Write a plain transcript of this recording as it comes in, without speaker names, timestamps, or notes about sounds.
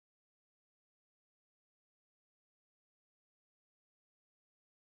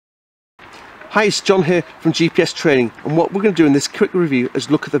Hi, it's John here from GPS Training, and what we're going to do in this quick review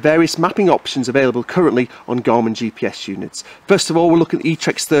is look at the various mapping options available currently on Garmin GPS units. First of all, we'll look at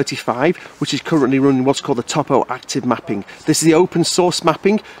eTrex 35, which is currently running what's called the Topo Active mapping. This is the open source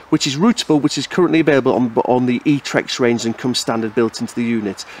mapping, which is routable, which is currently available on the eTrex range and comes standard built into the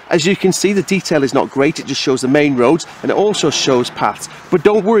unit. As you can see, the detail is not great, it just shows the main roads and it also shows paths. But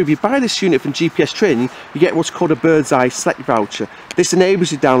don't worry, if you buy this unit from GPS Training, you get what's called a bird's eye select voucher. This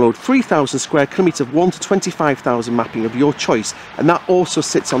enables you to download 3,000 square kilometres of 1 to 25,000 mapping of your choice, and that also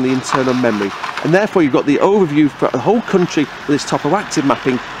sits on the internal memory. And therefore you've got the overview for the whole country with this Topo Active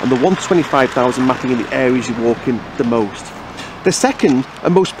mapping and the 1 to 25,000 mapping in the areas you walk in the most. The second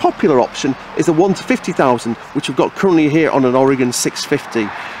and most popular option is the 1 to 50,000, which we've got currently here on an Oregon 650.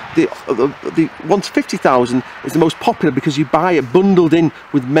 The 1 to 50,000 is the most popular because you buy it bundled in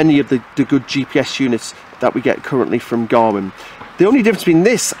with many of the good GPS units that we get currently from Garmin. The only difference between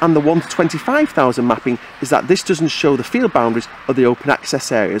this and the 1 to 25,000 mapping is that this doesn't show the field boundaries of the open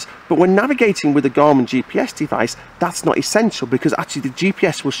access areas, but when navigating with a Garmin GPS device, that's not essential because actually the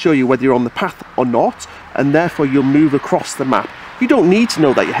GPS will show you whether you're on the path or not, and therefore you'll move across the map. You don't need to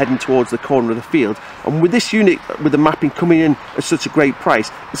know that you're heading towards the corner of the field, and with this unit, with the mapping coming in at such a great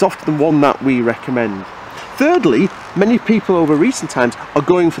price, it's often one that we recommend. Thirdly, many people over recent times are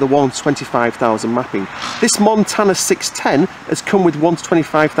going for the 1 to 25,000 mapping. This Montana 610 has come with 1 to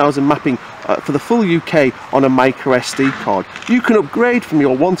 25,000 mapping for the full UK on a micro SD card. You can upgrade from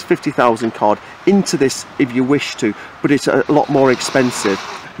your 1 to 50,000 card into this if you wish to, but it's a lot more expensive.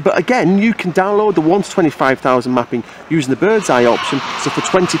 But again, you can download the 1 to 25,000 mapping using the bird's eye option. So for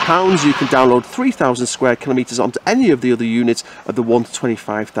 £20 you can download 3,000 square kilometres onto any of the other units of the 1 to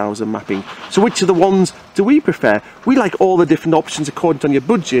 25,000 mapping. So which of the ones do we prefer? We like all the different options according to your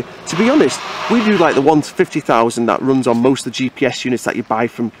budget. To be honest, we do like the 1 to 50,000 that runs on most of the GPS units that you buy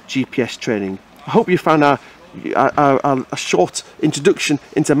from GPS Training. I hope you found a short introduction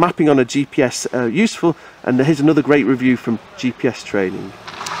into mapping on a GPS useful, and here's another great review from GPS Training.